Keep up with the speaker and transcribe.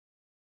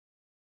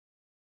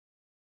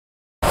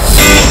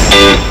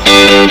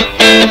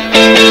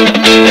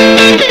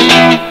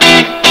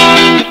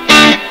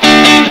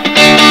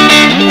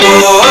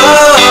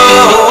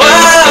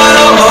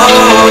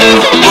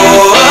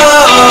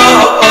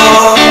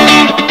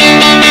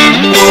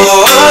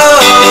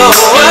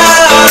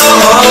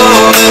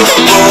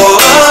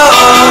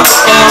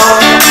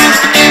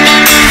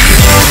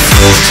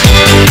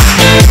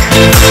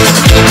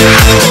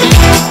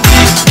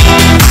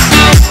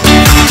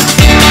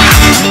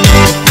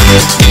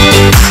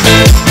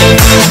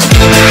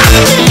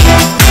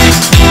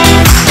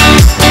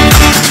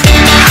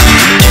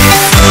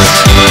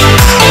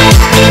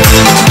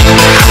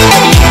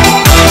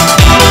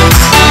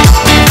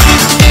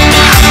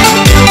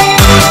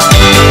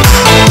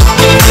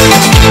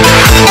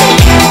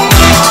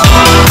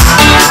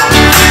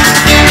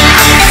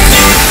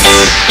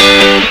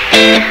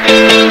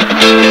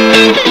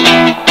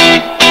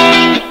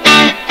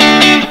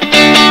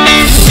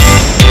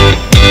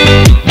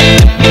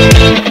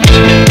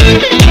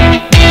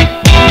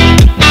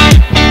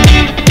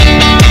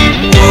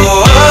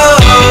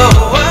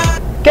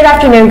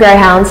afternoon,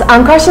 Greyhounds.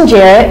 I'm Carson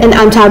Jarrett. And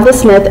I'm Tabitha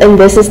Smith, and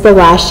this is the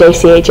last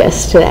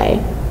JCHS today.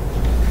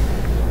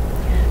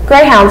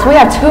 Greyhounds, we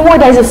have 2 more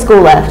days of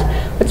school left,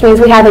 which means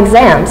we have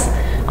exams.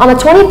 On the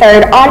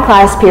 23rd, odd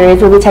class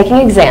periods will be taking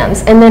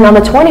exams, and then on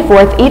the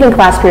 24th, even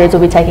class periods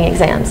will be taking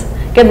exams.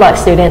 Good luck,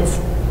 students.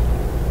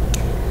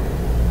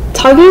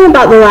 Talking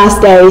about the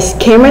last days,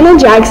 Cameron and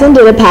Jackson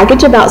did a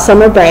package about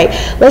summer break.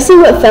 Let's see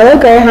what fellow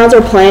Greyhounds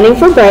are planning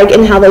for break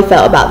and how they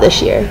felt about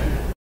this year.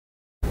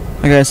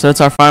 Okay, so it's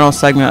our final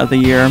segment of the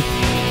year,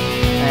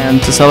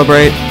 and to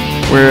celebrate,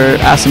 we're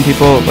asking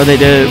people what they're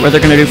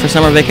going to do for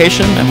summer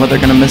vacation and what they're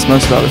going to miss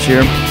most about this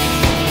year.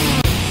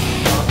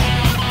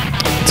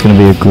 It's going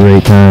to be a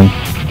great time.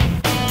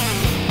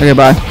 Okay,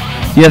 bye.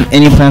 Do you have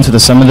any plans for the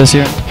summer this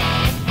year?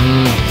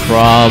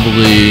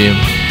 Probably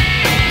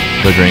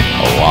go drink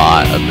a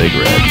lot of Big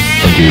Red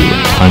and do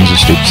tons of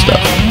stupid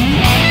stuff.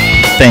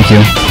 Thank you.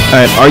 All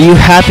right, are you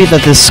happy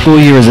that this school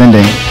year is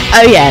ending?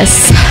 Oh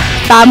yes,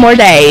 5 more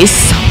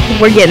days.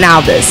 We're getting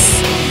out of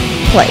this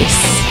place.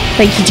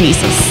 Thank you,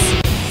 Jesus.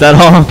 Is that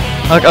all?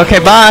 Okay,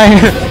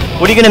 bye.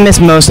 What are you gonna miss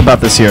most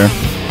about this year?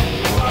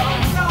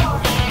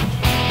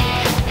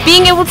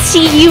 Being able to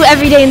see you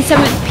every day in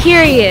 7th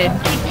period.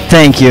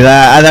 Thank you.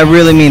 That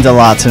really means a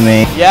lot to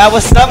me. Yeah,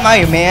 what's up,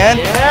 my man?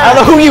 Yeah. I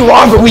don't know who you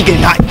are, but we can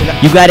not.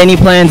 You got any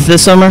plans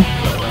this summer?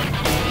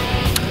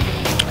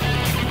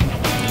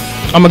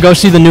 I'm gonna go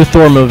see the new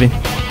Thor movie.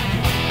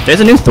 There's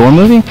a new Thor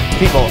movie?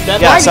 People.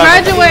 Yeah, I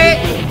graduate.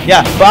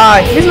 Yeah,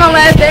 bye. This is my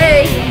last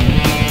day.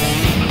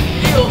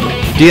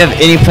 Do you have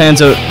any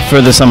plans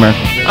for the summer?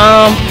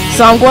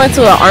 So I'm going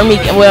to an Army,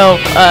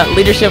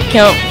 leadership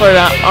camp for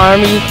the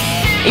Army,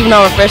 even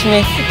though I'm a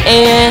freshman,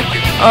 and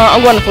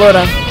I'm going to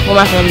Florida with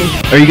my family.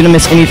 Are you gonna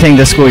miss anything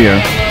this school year?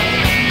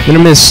 I'm going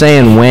to miss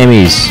saying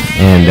whammies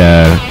and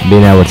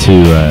being able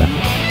to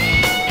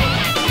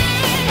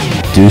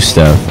do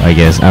stuff, I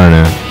guess. I don't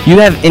know. You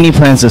have any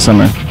plans this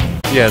summer?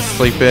 Yeah,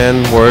 sleep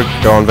in, work,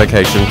 go on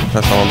vacation.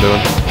 That's all I'm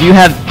doing. Do you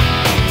have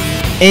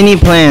any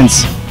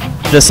plans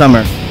this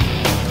summer?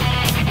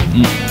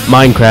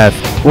 Minecraft.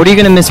 What are you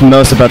going to miss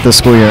most about this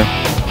school year?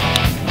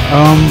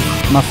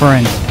 My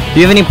friend. Do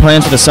you have any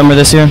plans for the summer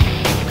this year?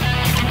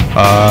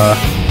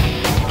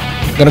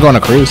 Gonna go on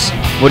a cruise.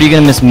 What are you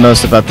going to miss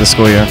most about this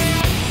school year?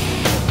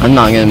 I'm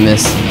not going to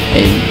miss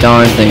a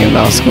darn thing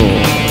about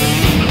school.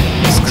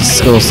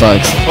 School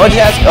sucks. What'd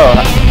you ask? Oh.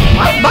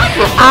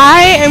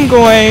 I am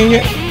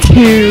going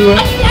to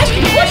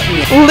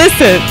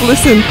listen.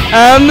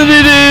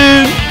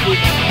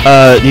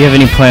 Do you have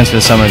any plans for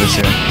the summer this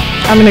year?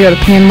 I'm gonna go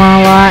to Panama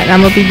a lot, and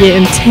I'm gonna be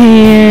getting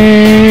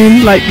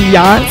tan like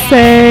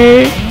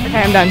Beyonce.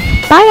 Okay, I'm done.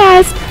 Bye,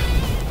 guys.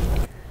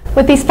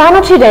 With these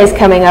final 2 days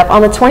coming up,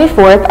 on the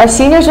 24th, our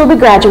seniors will be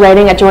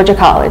graduating at Georgia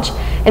College.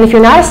 And if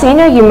you're not a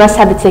senior, you must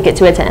have the ticket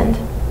to attend.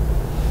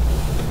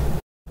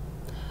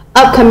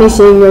 Upcoming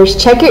seniors,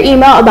 check your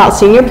email about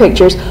senior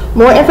pictures.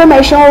 More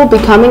information will be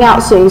coming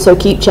out soon, so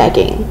keep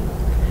checking.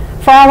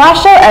 For our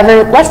last show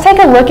ever, let's take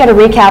a look at a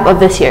recap of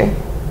this year.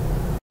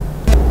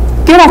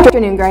 Good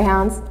afternoon,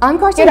 Greyhounds. I'm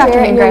Carson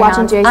Jarrett, and you're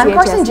watching JCHS. I'm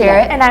Carson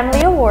Jarrett, and I'm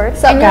Leah Ward.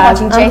 What's up, guys?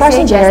 I'm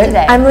Carson Jarrett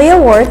today. I'm Leah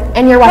Ward,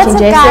 and you're watching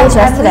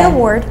JCHS today. I'm Leah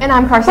Ward. And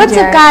I'm Carson What's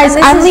Jarrett. up, guys?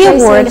 I'm Leah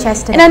Ward,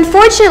 today. and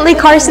unfortunately,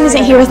 Carson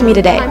isn't here with me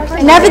today.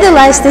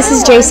 Nevertheless, this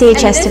is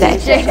JCHS today.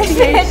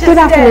 Good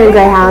afternoon,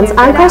 Greyhounds.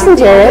 I'm Carson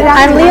Jarrett.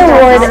 I'm Leah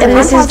Ward, and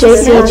this is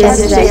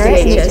JCHS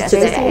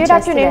today. Good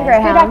afternoon,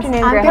 Greyhounds.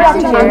 Good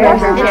afternoon,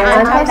 Greyhounds.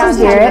 I'm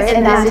Carson Jarrett,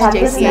 and I'm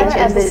Tabitha Smith,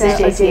 and this is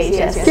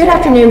JCHS. Good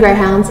afternoon,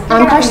 Greyhounds.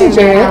 I'm Carson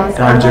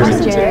Jarrett. I'm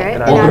Jeremy Jarrett.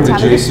 Welcome to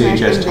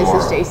JCHS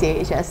tomorrow. This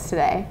is JCHS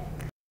today.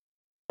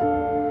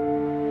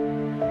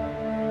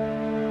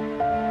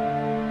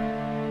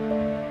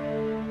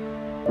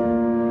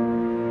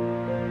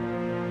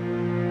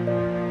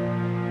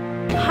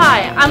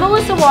 Hi, I'm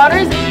Alyssa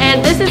Waters,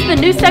 and this is the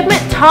new segment,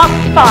 Top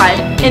 5.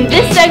 In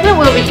this segment,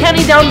 we'll be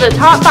counting down the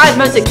top 5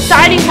 most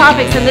exciting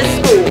topics in this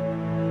school.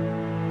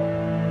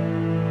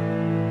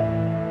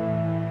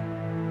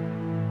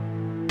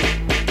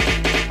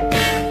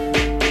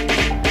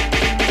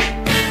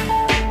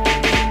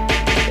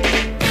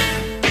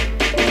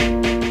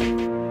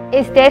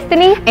 It's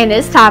Destiny. And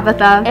it's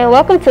Tabitha. And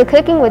welcome to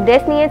Cooking with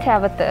Destiny and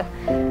Tabitha.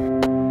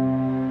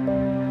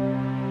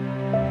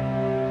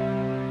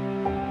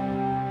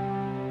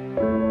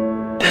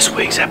 This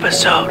week's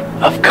episode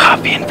of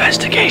Coffee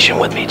Investigation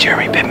with me,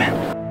 Jeremy Pittman.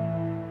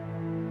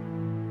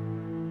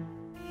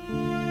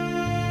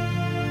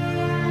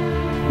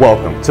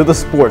 Welcome to the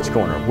Sports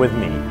Corner with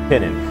me,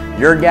 Pittman,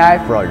 your guy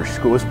for all your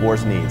school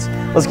sports needs.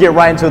 Let's get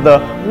right into the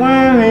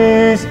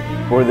whammies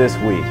for this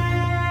week.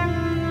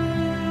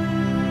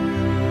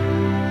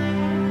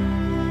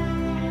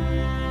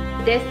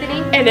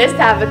 Destiny. And it's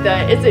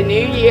Tabitha. It's a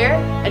new year,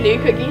 a new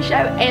cooking show,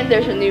 and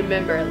there's a new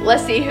member.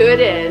 Let's see who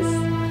it is.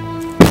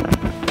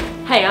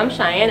 Hey, I'm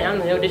Cheyenne, and I'm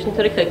the audition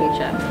to the cooking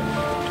show.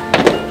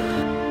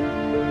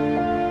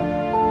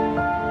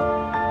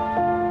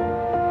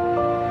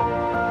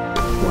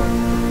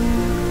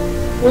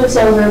 It's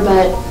over,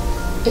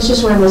 but it's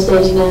just one of those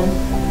days again.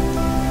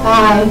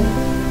 Bye.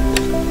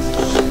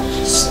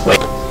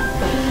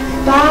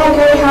 Bye,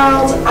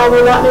 Greyhounds. I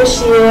will not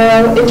miss you.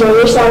 Enjoy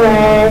your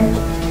summer.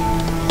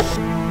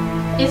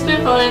 It's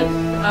been fun.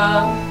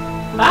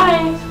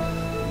 Bye.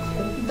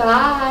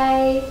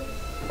 Bye.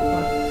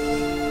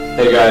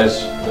 Hey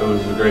guys, it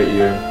was a great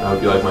year. I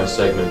hope you like my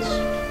segments.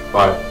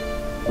 Bye.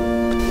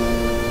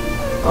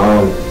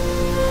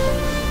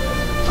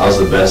 I was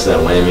the best at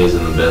whammies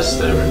and the best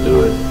to ever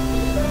do it.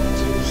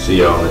 See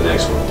y'all on the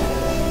next one.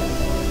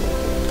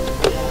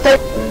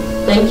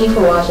 Thank you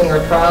for watching our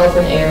trials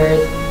and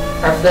errors,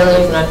 our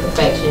failures and our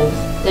perfections.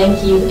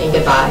 Thank you and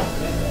goodbye.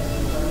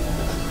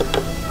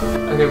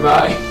 Okay,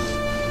 bye.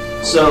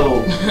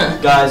 So,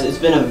 guys, it's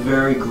been a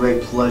very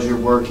great pleasure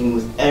working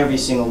with every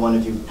single one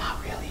of you. Not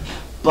really.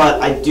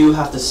 But I do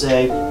have to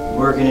say,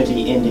 we're going to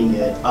be ending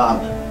it.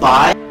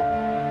 Bye.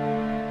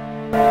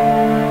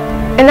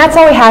 And that's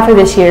all we have for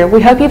this year.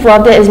 We hope you've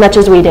loved it as much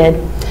as we did.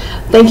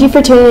 Thank you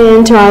for tuning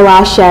in to our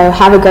last show.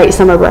 Have a great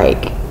summer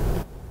break.